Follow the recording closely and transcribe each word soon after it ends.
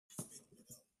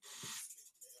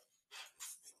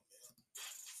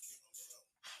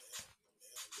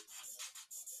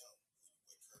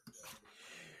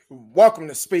Welcome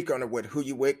to Speak On It with Who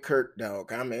You With, Kurt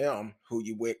Dog. I'm Who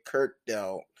You With, Kurt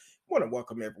Dog. Want to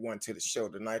welcome everyone to the show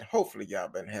tonight. Hopefully, y'all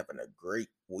been having a great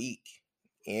week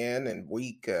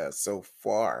so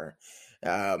far.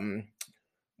 Um,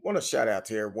 Want to shout out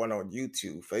to everyone on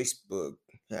YouTube, Facebook,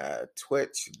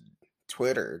 Twitch,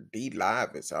 Twitter. D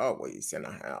Live is always in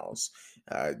the house.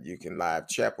 You can live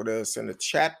chat with us in the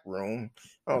chat room.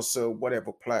 Also,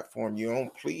 whatever platform you're on,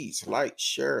 please like,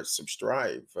 share,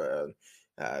 subscribe.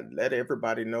 Let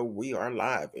everybody know we are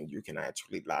live and you can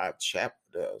actually live chat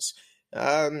with us.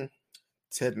 Um,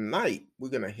 Tonight, we're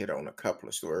going to hit on a couple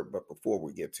of stories, but before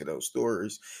we get to those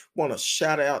stories, want to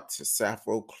shout out to South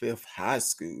Oak Cliff High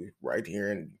School right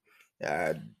here in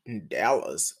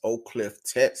Dallas, Oak Cliff,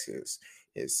 Texas.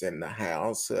 It's in the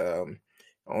house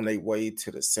on their way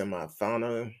to the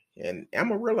semifinal in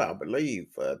Amarillo, I believe,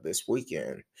 this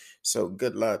weekend. So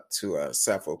good luck to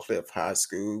South Oak Cliff High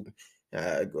School.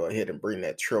 Go ahead and bring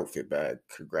that trophy back.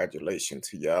 Congratulations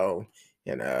to y'all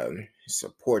and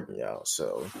supporting y'all.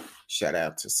 So shout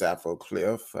out to Sappho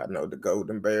Cliff. I know the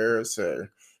Golden Bears are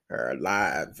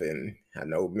alive, and I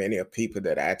know many of people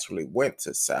that actually went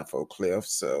to Sappho Cliff,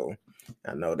 so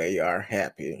I know they are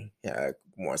happy.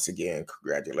 Once again,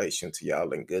 congratulations to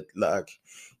y'all and good luck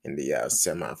in the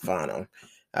semifinal.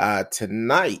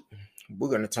 Tonight, we're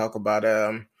going to talk about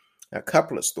a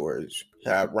couple of stories.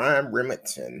 Ryan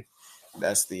Remington,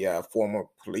 that's the former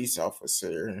police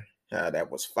officer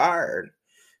that was fired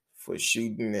for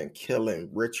shooting and killing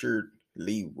Richard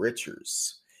Lee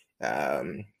Richards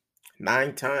 9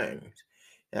 times.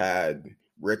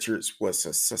 Richards was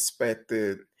a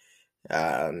suspected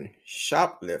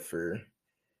shoplifter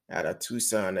out of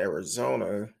Tucson,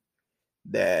 Arizona,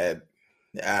 that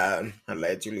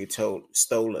allegedly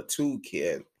stole a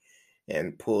toolkit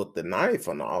and pulled the knife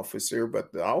on the officer,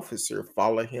 but the officer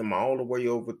followed him all the way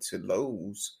over to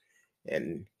Lowe's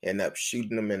and ended up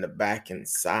shooting him in the back and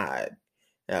side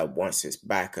once his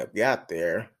backup got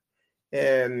there.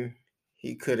 And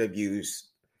he could have used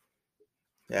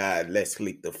less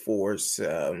lethal force,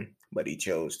 but he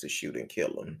chose to shoot and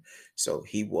kill him. So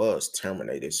he was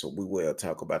terminated. So we will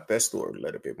talk about that story a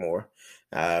little bit more.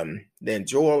 Then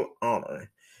Joel Honor.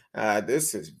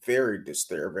 This is very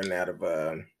disturbing out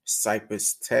of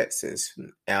Cypress, Texas,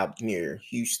 out near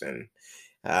Houston.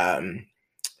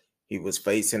 He was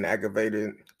facing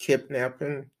aggravated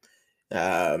kidnapping,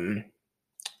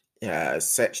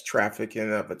 sex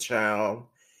trafficking of a child,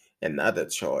 and other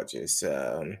charges.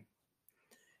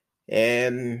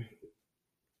 And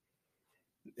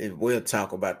we'll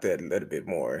talk about that a little bit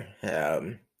more.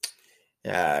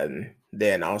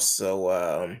 Then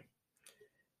also,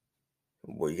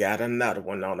 we got another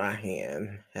one on our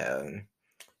hand.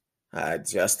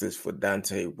 Justice for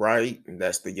Dante Wright.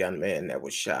 That's the young man that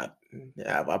was shot.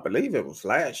 I believe it was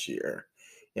last year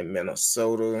in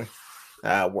Minnesota,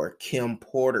 where Kim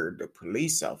Porter, the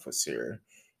police officer,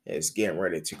 is getting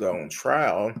ready to go on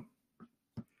trial.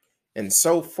 And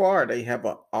so far, they have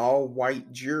an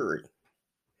all-white jury.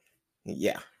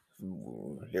 Yeah,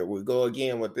 here we go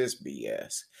again with this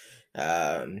BS.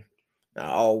 An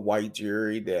all-white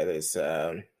jury that is,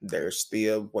 they're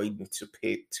still waiting to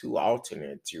pick 2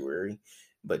 alternate jury.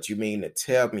 But you mean to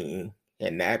tell me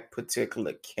in that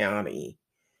particular county,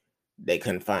 they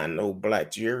couldn't find no black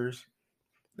jurors?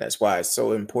 That's why it's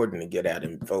so important to get out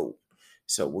and vote.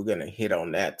 So we're going to hit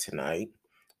on that tonight.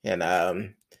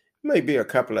 And maybe a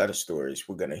couple other stories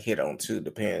we're going to hit on too,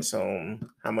 depends on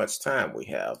how much time we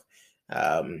have.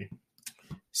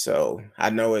 So I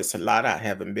know it's a lot I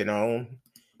haven't been on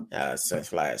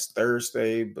since last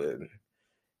Thursday, but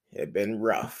it's been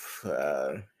rough.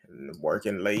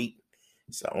 Working late.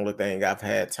 It's the only thing I've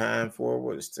had time for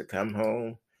was to come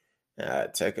home,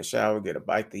 take a shower, get a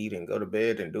bite to eat, and go to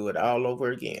bed and do it all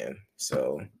over again.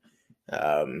 So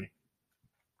that's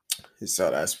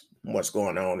what's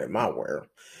going on in my world.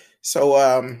 So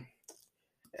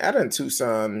out in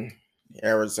Tucson,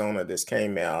 Arizona, this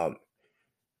came out,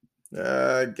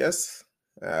 I guess,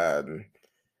 a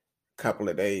couple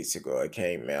of days ago. It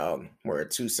came out where a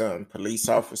Tucson police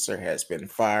officer has been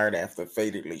fired after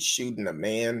fatally shooting a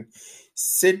man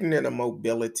sitting in a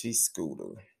mobility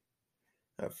scooter.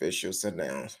 Officials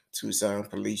announced. Tucson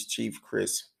Police Chief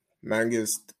Chris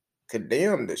Mangus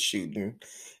condemned the shooting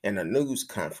in a news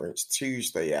conference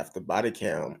Tuesday after body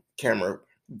camera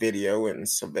video and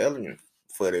surveillance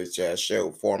footage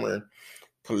showed former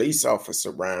police officer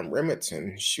Ryan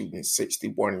Remington shooting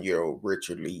 61-year-old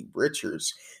Richard Lee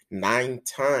Richards 9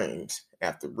 times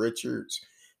after Richards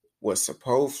was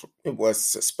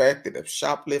suspected of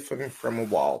shoplifting from a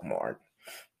Walmart.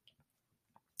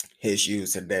 His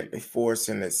use of deadly force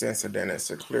in this incident is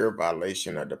a clear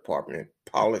violation of department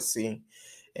policy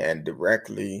and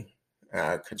directly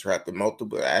contracted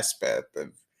multiple aspects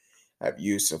of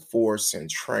use of force and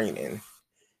training,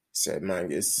 said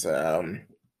Mungus.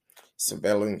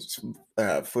 Surveillance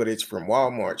footage from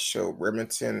Walmart showed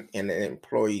Remington and an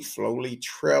employee slowly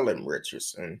trailing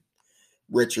Richards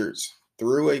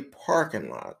through a parking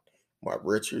lot while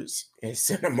Richards is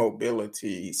in a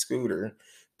mobility scooter.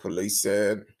 Police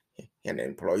said an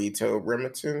employee told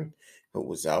Remington, who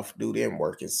was off duty and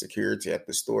working security at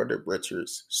the store, that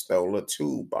Richards stole a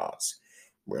toolbox.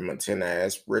 Remington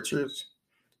asked Richards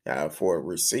for a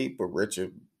receipt, but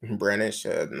Richard brandished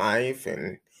a knife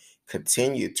and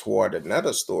continued toward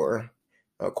another store,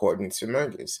 according to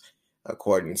Mungus.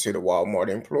 According to the Walmart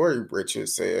employee, Richard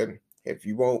said, "If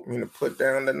you want me to put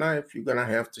down the knife, you're gonna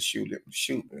have to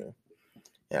shoot me."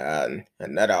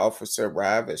 Another officer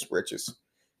arrived as Richards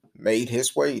made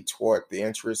his way toward the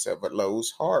entrance of a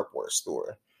Lowe's hardware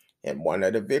store. In one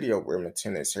of the video,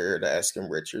 Remington is heard asking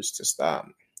Richards to stop.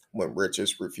 When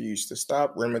Richards refused to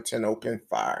stop, Remington opened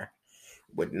fire,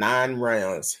 with 9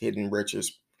 rounds hitting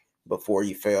Richards before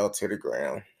he fell to the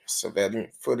ground.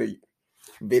 Surveillance footage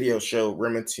video showed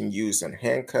Remington using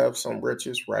handcuffs on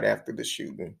Richards right after the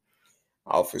shooting.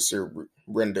 Officer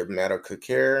rendered medical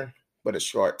care, but a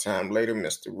short time later,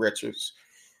 Mr. Richards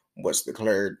was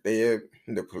declared dead,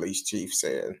 the police chief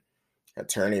said.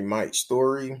 Attorney Mike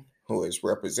Story, who has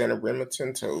represented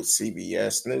Remington, told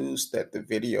CBS News that the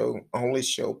video only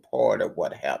showed part of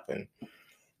what happened.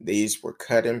 These were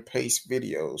cut and paste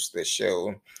videos that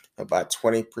show about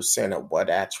 20% of what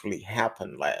actually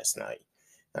happened last night.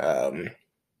 The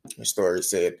story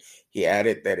said he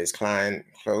added that his client,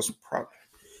 close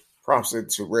proximate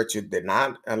to Richard, did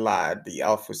not allow the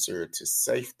officer to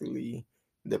safely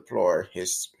deploy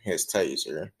his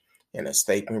taser. In a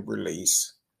statement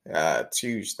released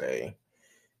Tuesday,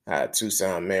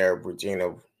 Tucson Mayor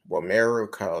Regina Romero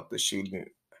called the shooting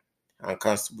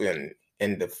unconscionable and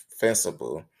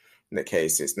indefensible. The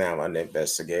case is now under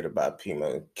investigated by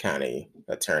Pima County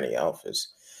Attorney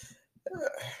Office.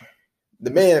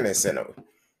 The man is in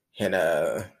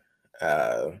a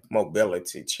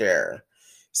mobility chair.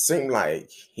 Seemed like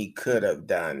he could have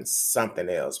done something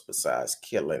else besides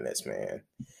killing this man.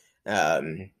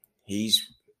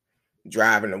 He's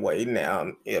driving away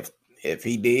now. If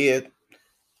he did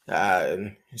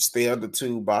steal the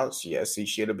toolbox, yes, he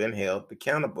should have been held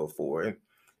accountable for it.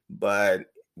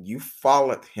 But you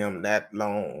followed him that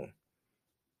long,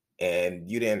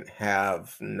 and you didn't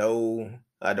have no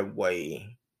other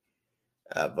way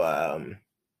of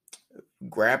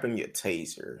grabbing your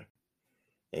taser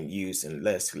and using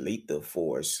less lethal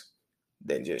force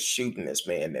than just shooting this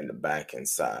man in the back and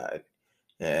side.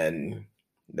 And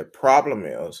the problem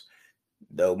is,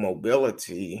 the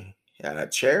mobility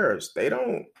chairs, they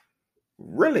don't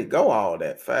really go all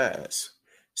that fast.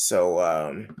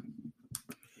 So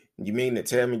you mean to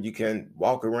tell me you can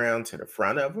walk around to the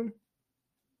front of them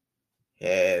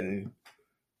and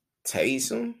tase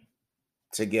them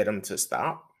to get them to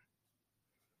stop?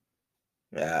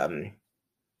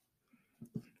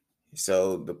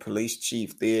 So the police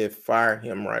chief did fire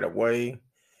him right away,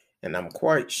 and I'm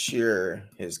quite sure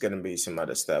there's going to be some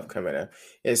other stuff coming up.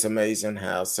 It's amazing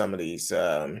how some of these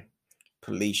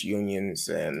police unions,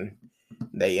 and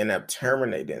they end up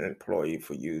terminating an employee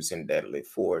for using deadly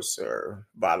force or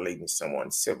violating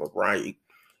someone's civil right.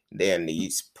 Then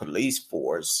these police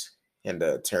force and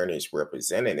the attorneys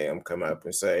representing them come up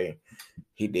and say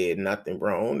he did nothing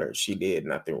wrong or she did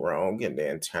nothing wrong, and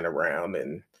then turn around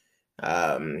and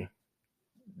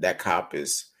that cop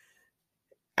is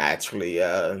actually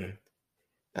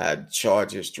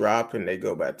charges drop and they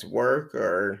go back to work,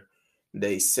 or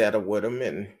they settle with them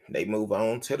and they move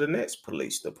on to the next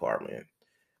police department.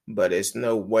 But it's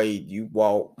no way you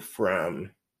walk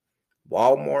from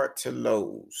Walmart to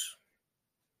Lowe's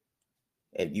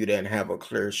and you didn't have a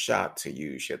clear shot to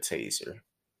use your taser.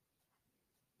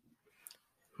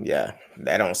 Yeah,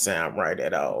 that don't sound right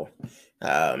at all.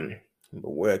 But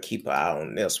we'll keep an eye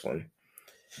on this one.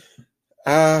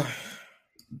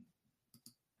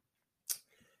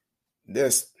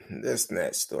 This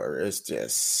next story is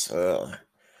just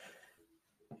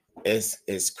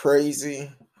it's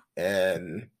crazy,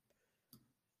 and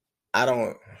I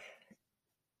don't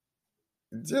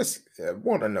just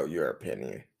want to know your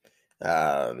opinion.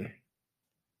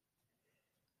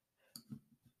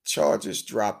 Charges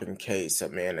drop in case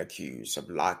of man accused of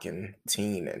locking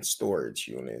teen in storage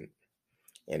unit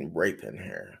and raping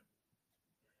her.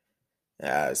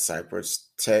 Cypress,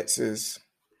 Texas.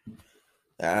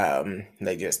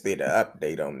 They just did an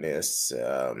update on this.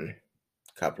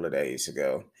 couple of days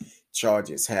ago.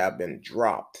 Charges have been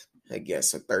dropped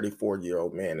against a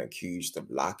 34-year-old man accused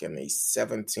of locking a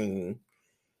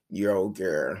 17-year-old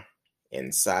girl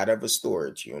inside of a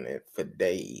storage unit for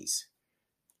days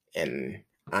in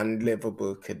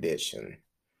unlivable condition.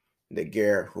 The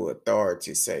girl, who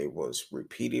authorities say was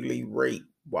repeatedly raped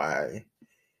while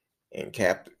in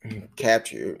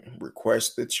captured,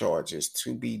 requested charges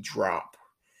to be dropped,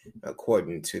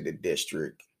 according to the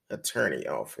district attorney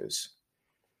office.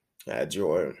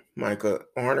 George Michael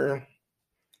Arner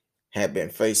had been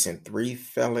facing 3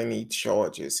 felony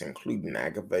charges, including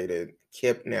aggravated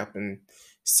kidnapping,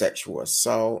 sexual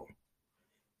assault,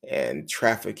 and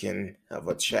trafficking of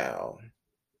a child.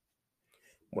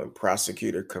 When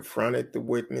prosecutor confronted the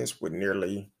witness with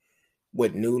newly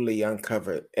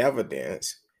uncovered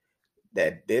evidence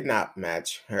that did not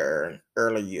match her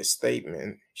earlier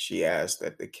statement, she asked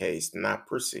that the case not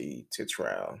proceed to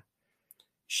trial.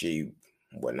 She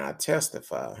would not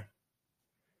testify,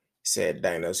 said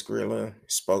Dana Skrilla,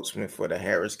 spokesman for the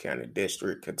Harris County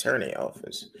District Attorney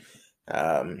Office.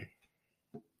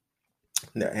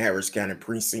 The Harris County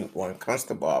Precinct 1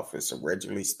 Constable Office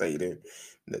originally stated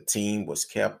the teen was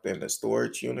kept in a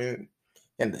storage unit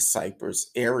in the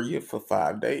Cypress area for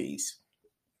 5 days.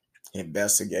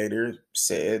 Investigators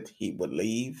said he would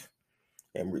leave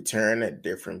and return at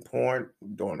different point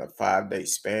during a 5-day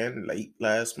span late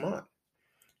last month.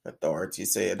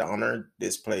 Authorities said Honor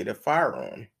displayed a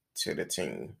firearm to the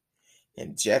teen,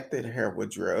 injected her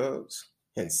with drugs,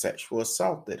 and sexual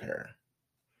assaulted her.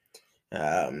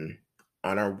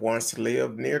 Honor once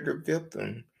lived near the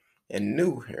victim and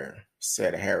knew her,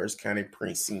 said Harris County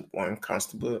Precinct 1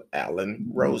 Constable Alan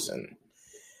Rosen.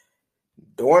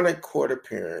 During a court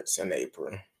appearance in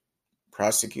April,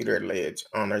 prosecutor alleged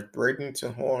Honor threatened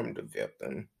to harm the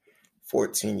victim,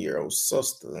 14-year-old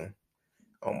sister,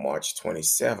 on March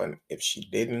 27 if she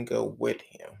didn't go with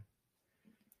him.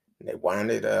 They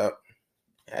wound up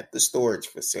at the storage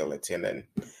facility in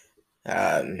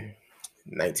the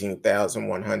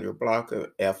 19,100 block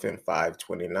of FM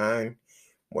 529,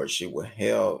 where she was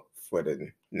held for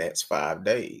the next 5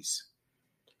 days.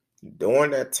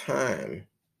 During that time,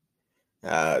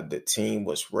 the teen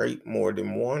was raped more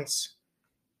than once,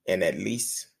 and at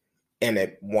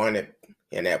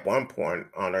one point,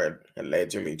 Honor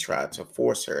allegedly tried to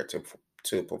force her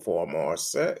to perform oral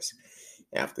sex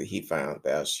after he found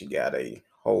out she got a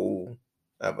hold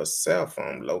of a cell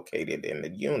phone located in the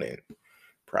unit,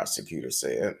 prosecutor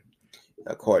said.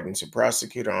 According to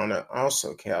prosecutor, Honor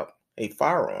also kept a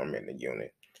firearm in the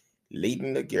unit,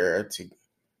 leading the girl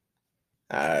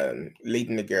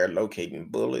locating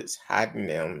bullets, hiding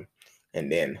them,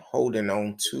 and then holding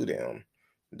on to them.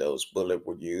 Those bullets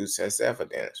were used as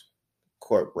evidence,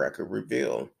 court record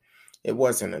revealed. It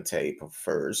wasn't until April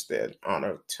 1st that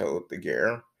Honor told the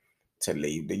girl to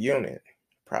leave the unit.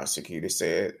 Prosecutor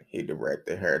said he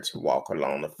directed her to walk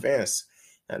along the fence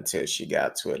until she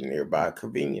got to a nearby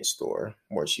convenience store,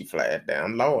 where she flagged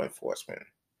down law enforcement.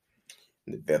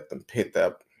 The victim picked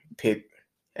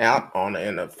out Honor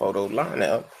in a photo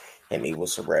lineup, and he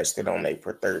was arrested on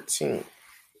April 13th.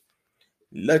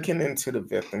 Looking into the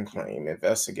victim claim,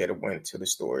 investigators went to the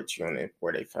storage unit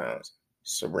where they found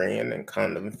sarin and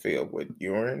condom filled with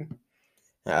urine.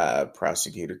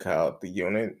 Prosecutor called the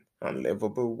unit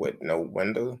unlivable with no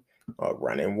window or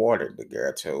running water. The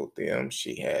girl told them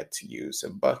she had to use a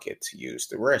bucket to use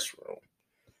the restroom.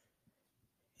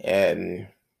 And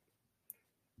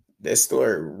this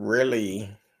story really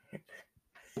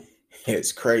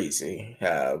is crazy,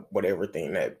 with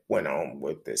everything that went on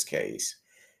with this case.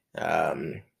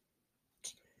 And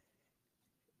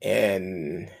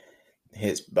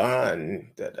his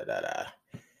bond, the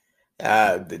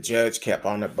judge kept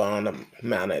on the bond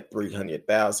amount at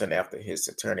 $300,000 after his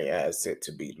attorney asked it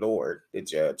to be lowered. The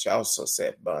judge also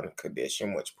set bond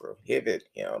condition which prohibit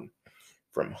him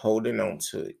from holding on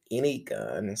to any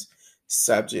guns,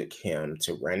 subject him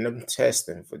to random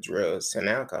testing for drugs and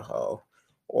alcohol,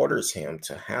 orders him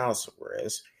to house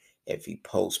arrest if he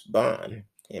posts bond,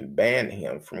 and ban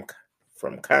him from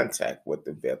contact with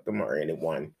the victim or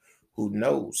anyone who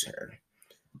knows her.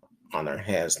 Honor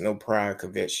has no prior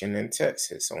conviction in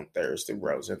Texas. On Thursday,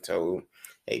 Rosen told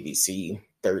ABC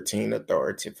 13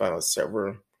 authority found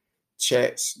several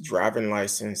checks, driving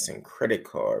license, and credit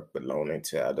card belonging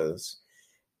to others.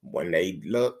 When they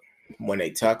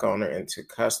took Honor into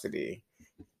custody,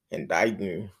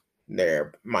 indicting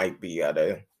there might be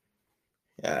other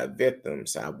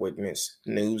victims. Eyewitness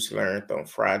News learned on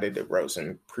Friday that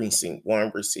Rosen Precinct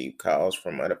 1 received calls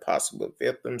from other possible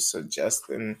victims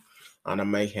suggesting Honor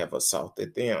may have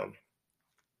assaulted them.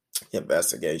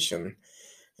 Investigation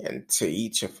into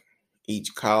each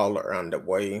each call are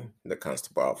underway, the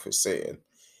constable officer said,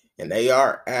 and they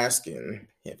are asking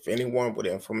if anyone with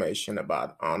information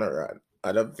about honor or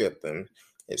other victims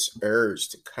is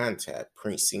urged to contact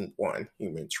Precinct 1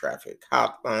 Human Traffic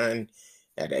Hotline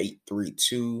at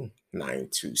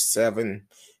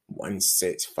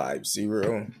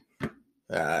 832-927-1650.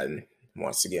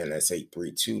 Once again, that's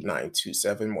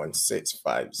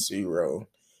 832-927-1650.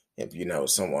 If you know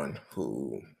someone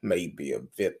who may be a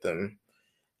victim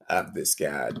of this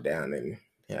guy down in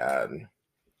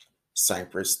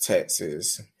Cypress,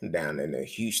 Texas, down in the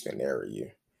Houston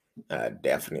area,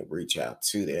 definitely reach out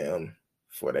to them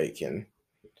for they can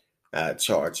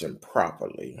charge him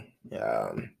properly,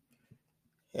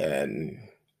 and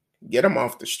get him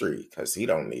off the street, because he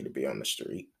don't need to be on the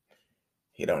street.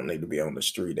 He don't need to be on the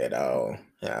street at all,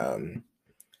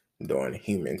 doing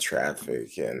human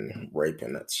traffic and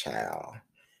raping a child,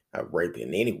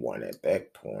 raping anyone at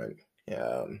that point.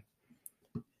 Um,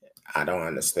 I don't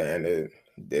understand it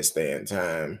this day and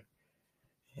time.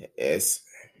 It's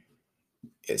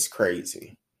it's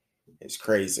crazy. It's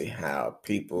crazy how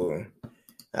people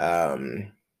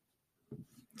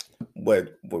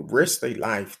would risk their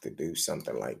life to do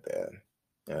something like that.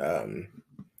 Um,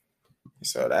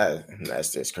 so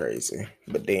that's just crazy.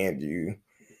 But then you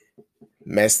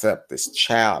messed up this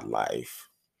child life,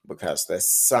 because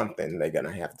that's something they're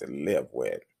gonna have to live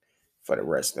with for the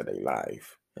rest of their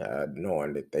life,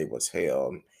 knowing that they was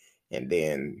held, and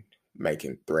then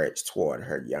making threats toward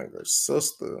her younger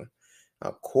sister.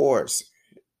 Of course,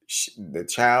 the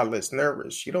child is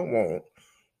nervous. She don't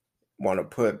want to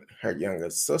put her younger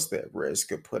sister at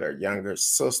risk, or put her younger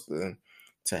sister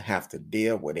to have to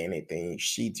deal with anything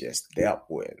she just dealt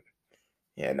with.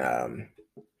 And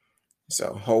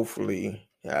so hopefully,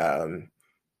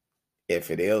 if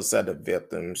it is other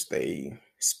victims, they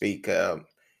speak up,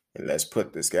 and let's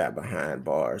put this guy behind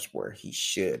bars where he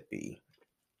should be.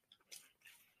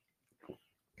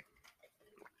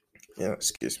 Yeah,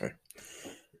 excuse me.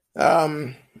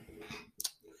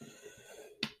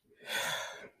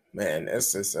 Man,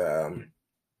 this is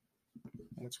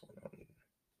which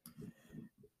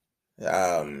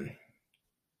one?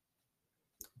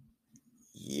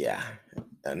 Yeah,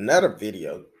 another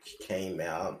video came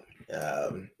out.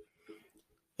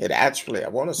 It actually, I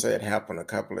want to say it happened a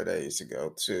couple of days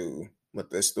ago too, but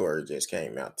this story just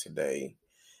came out today.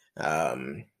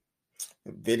 Um,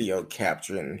 Video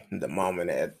capturing the moment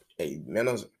that a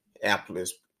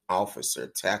Minneapolis officer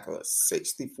tackled a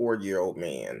 64-year-old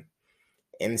man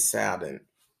inside an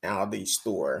Aldi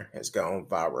store has gone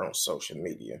viral on social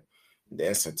media. The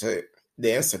incident,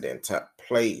 the incident took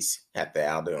place at the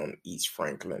Aldi on East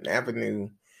Franklin Avenue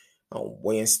on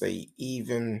Wednesday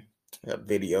evening. A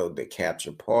video that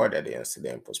captured part of the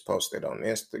incident was posted on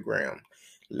Instagram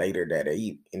later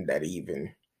in that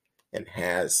evening, and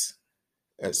has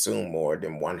assumed more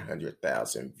than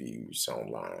 100,000 views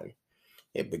online.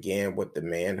 It began with the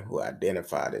man who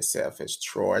identified himself as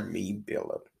Troy Lee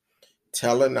Billop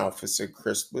telling Officer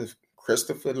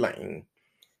Christopher Lane,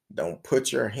 "Don't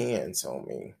put your hands on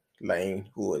me." Lane,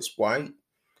 who is white,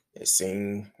 is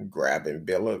seen grabbing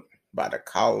Billop by the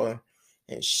collar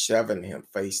and shoving him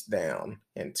face down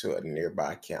into a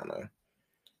nearby counter.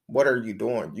 "What are you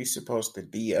doing? You supposed to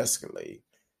de-escalate."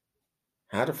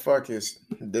 How the fuck is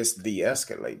this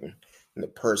de-escalating? And the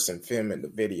person filming the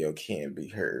video can be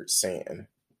heard saying.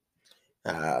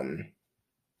 Um,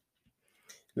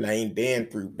 Lane then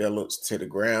threw Billups to the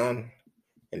ground,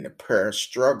 and the pair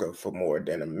struggled for more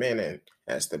than a minute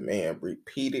as the man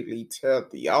repeatedly told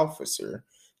the officer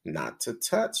not to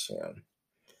touch him.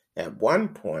 At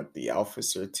one point, the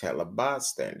officer tell a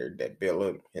bystander that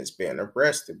Billup has been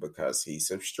arrested because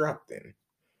he's obstructing.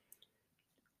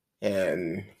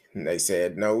 And they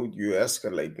said, "No, you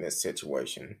escalating this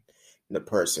situation." The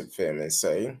person filming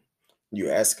say, "You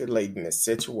escalating the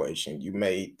situation. You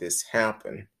made this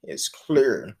happen. It's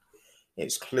clear.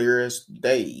 It's clear as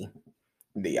day."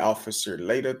 The officer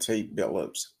later take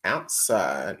Billups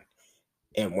outside,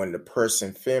 and when the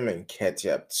person filming catch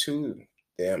up to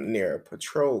them near a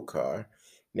patrol car,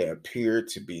 they appear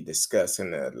to be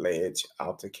discussing the alleged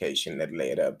altercation that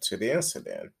led up to the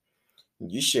incident.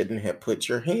 "You shouldn't have put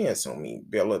your hands on me,"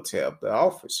 Billup told the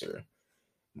officer.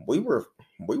 We were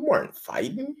we weren't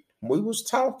fighting. We was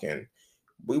talking.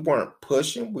 We weren't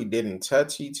pushing. We didn't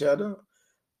touch each other.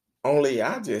 Only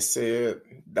I just said,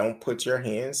 "Don't put your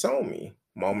hands on me."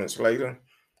 Moments later,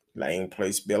 Lane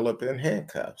placed Billup in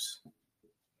handcuffs.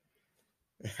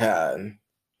 And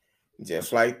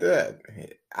just like that.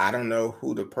 I don't know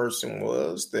who the person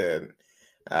was that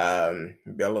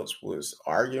Billups was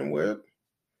arguing with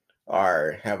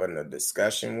or having a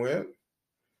discussion with,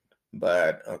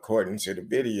 But according to the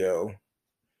video,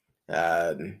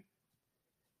 uh,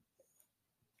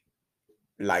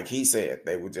 like he said,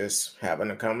 they were just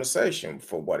having a conversation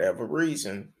for whatever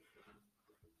reason.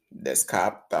 This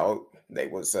cop thought they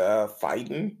was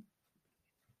fighting,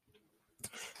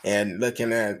 and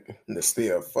looking at the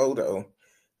still photo,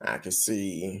 I could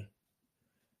see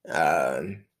uh,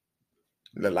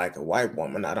 look like a white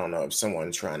woman. I don't know if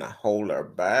someone's trying to hold her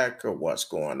back or what's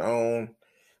going on,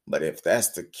 but if that's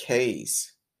the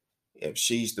case, if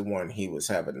she's the one he was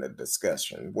having the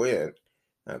discussion with,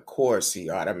 of course he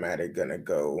automatically gonna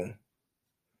go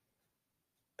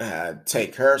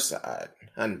take her side.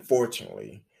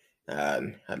 Unfortunately,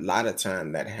 a lot of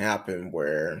time that happen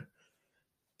where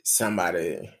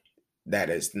somebody that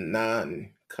is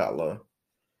non-color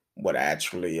would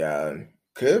actually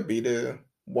could be the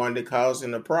one that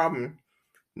causing the problem,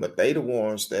 but they the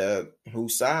ones that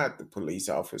whose side the police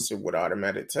officer would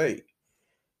automatically take.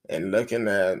 And looking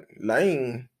at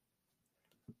Lane,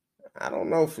 I don't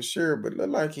know for sure, but look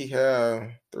like he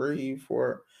had three,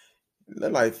 four,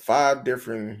 look like five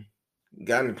different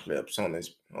gun clips on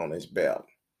his belt,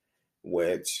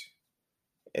 which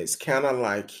is kind of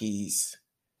like he's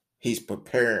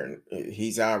preparing.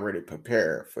 He's already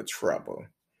prepared for trouble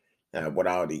with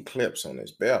all these clips on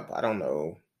his belt. I don't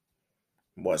know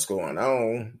what's going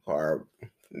on or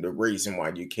the reason why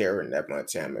you carrying that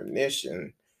much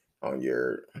ammunition on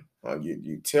your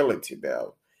utility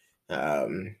belt.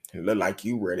 It look like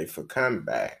you ready for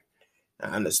combat. I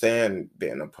understand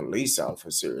being a police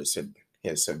officer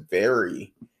it's a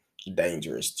very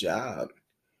dangerous job.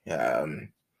 Um,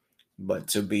 but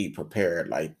to be prepared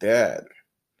like that,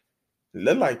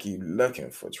 look like you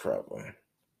looking for trouble.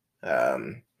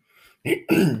 Um,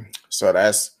 so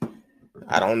that's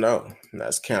I don't know.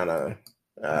 That's kind of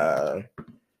uh,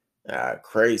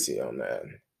 crazy on that.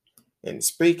 And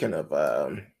speaking of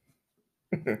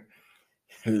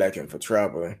looking for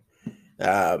trouble,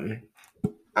 um,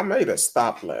 I made a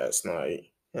stop last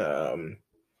night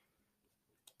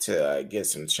to get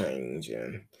some change,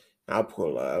 and I'll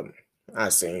pull up. I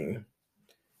seen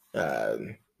uh,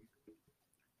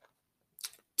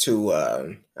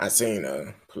 I seen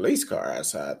a police car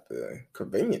outside the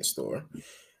convenience store.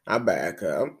 I back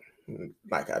up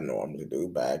like I normally do,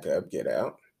 back up, get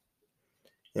out.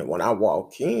 And when I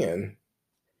walk in,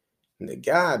 the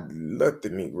guy looked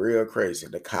at me real crazy.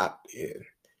 The cop did,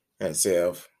 as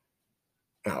if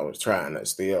I was trying to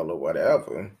steal or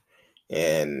whatever.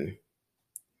 And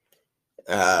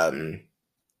um,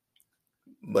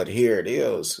 but here it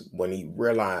is. When he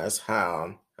realized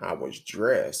how I was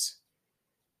dressed,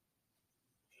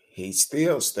 he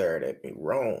still stared at me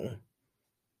wrong.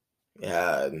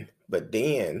 But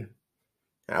then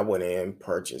I went in,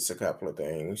 purchased a couple of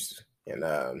things,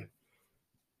 and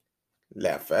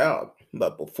left out.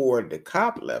 But before the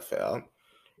cop left out,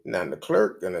 now the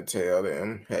clerk gonna tell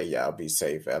them, "Hey, y'all be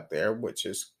safe out there," which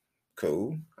is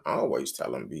cool. I always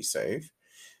tell them be safe.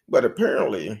 But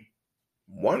apparently,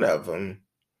 one of them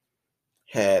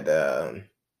had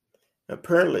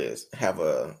apparently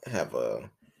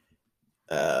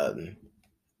um,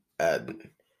 a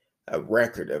a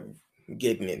record of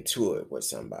getting into it with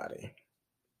somebody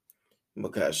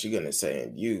because she's gonna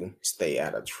say you stay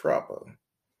out of trouble.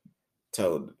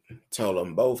 Told told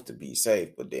them both to be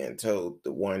safe, but then told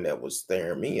the one that was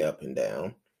staring me up and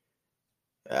down,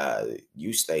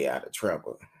 you stay out of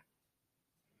trouble.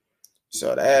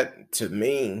 So that to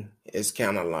me is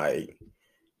kind of like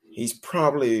he's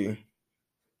probably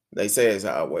they say it's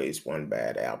always one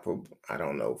bad apple. I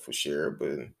don't know for sure,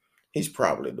 but he's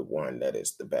probably the one that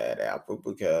is the bad apple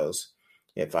because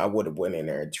if I would have went in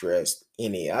there dressed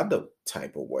any other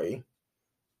type of way,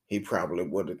 he probably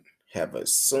would have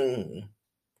assumed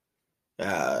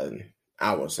uh,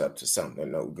 I was up to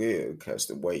something no good because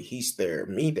the way he stared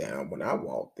me down when I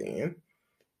walked in,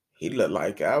 he looked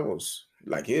like I was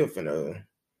like he was finna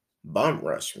bum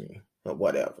rush me or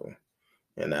whatever.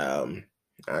 And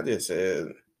I just said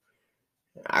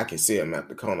I could see him at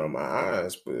the corner of my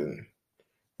eyes, but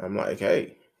I'm like,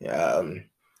 hey, um,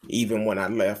 even when I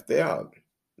left out,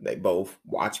 they both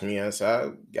watched me as I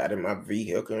got in my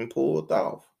vehicle and pulled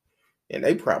off. And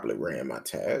they probably ran my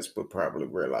tags, but probably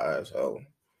realized, oh,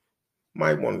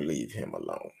 might want to leave him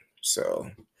alone.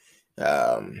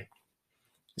 Um,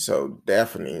 so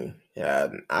definitely,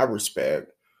 I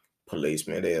respect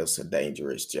policemen. It's a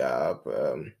dangerous job.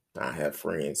 I have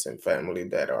friends and family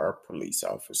that are police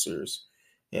officers,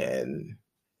 and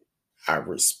I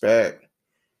respect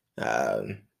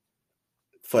um,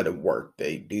 for the work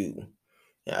they do.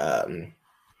 Um,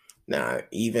 Now,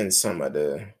 even some of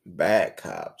the bad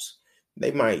cops,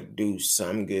 They might do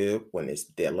some good when it's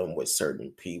dealing with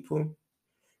certain people,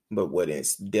 but when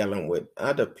it's dealing with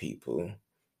other people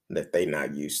that they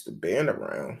not used to being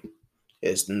around,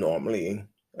 it's normally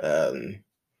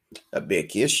a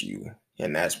big issue,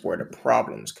 and that's where the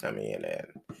problems come in at.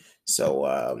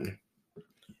 So,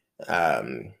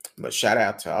 but shout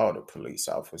out to all the police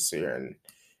officer and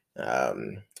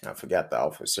I forgot the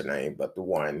officer name, but the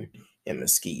one in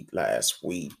Mesquite last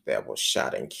week that was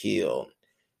shot and killed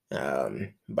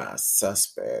by a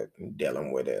suspect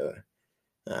dealing with a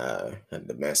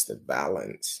domestic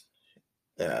violence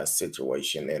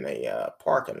situation in a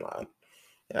parking lot.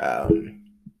 Um,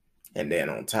 and then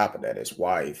on top of that, his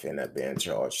wife ended up being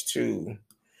charged too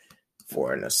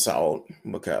for an assault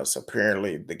because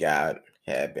apparently the guy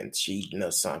had been cheating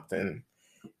or something.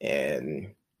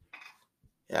 And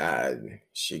uh,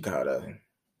 she caught a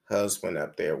husband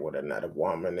up there with another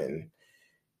woman, and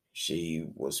she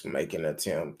was making an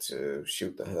attempt to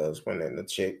shoot the husband and the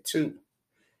chick too.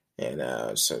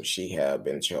 And so she had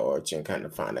been charged and kind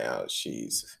of find out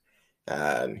she's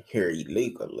here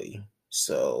illegally.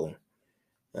 So,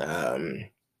 um,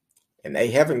 and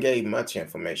they haven't gave much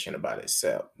information about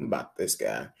itself, about this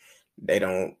guy. They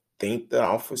don't think the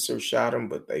officer shot him,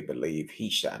 but they believe he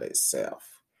shot himself.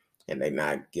 And they're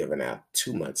not giving out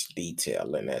too much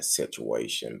detail in that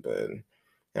situation.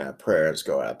 But prayers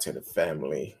go out to the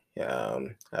family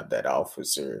of that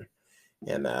officer.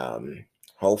 And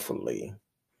hopefully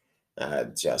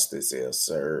justice is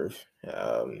served.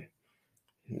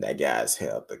 That guy's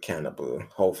held accountable.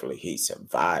 Hopefully he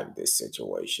survived this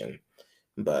situation.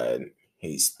 But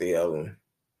he's still,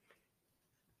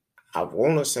 I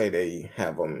want to say they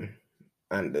have him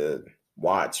under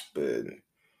watch, but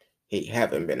he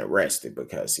haven't been arrested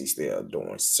because he's still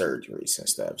doing surgeries and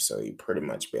stuff. So he pretty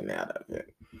much been out of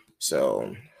it.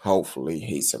 So hopefully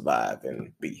he survived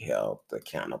and be held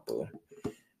accountable.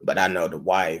 But I know the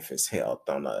wife is held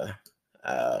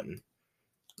um,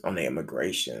 on the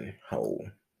immigration hold.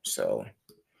 So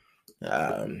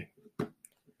um,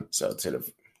 so to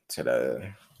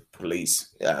the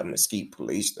police, Mesquite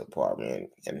Police Department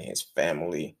and his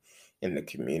family in the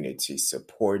community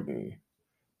supporting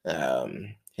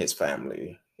his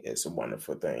family is a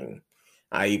wonderful thing.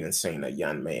 I even seen a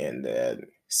young man that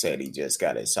said he just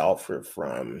got his offer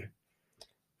from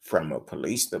a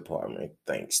police department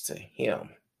thanks to him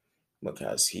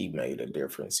because he made a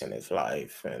difference in his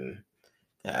life. And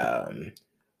um,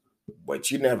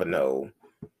 but you never know.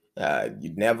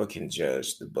 You never can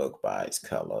judge the book by its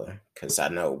color because I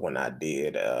know when I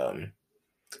did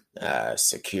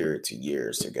security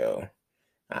years ago,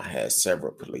 I had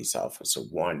several police officers.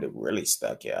 One that really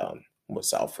stuck out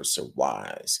was Officer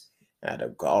Wise at a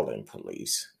Garland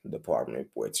Police Department,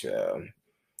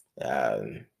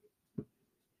 um,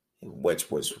 which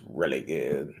was really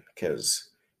good because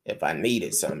if I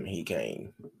needed something, he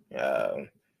came. Uh,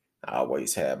 I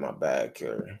always had my back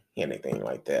or anything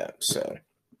like that. So,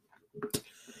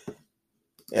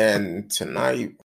 and tonight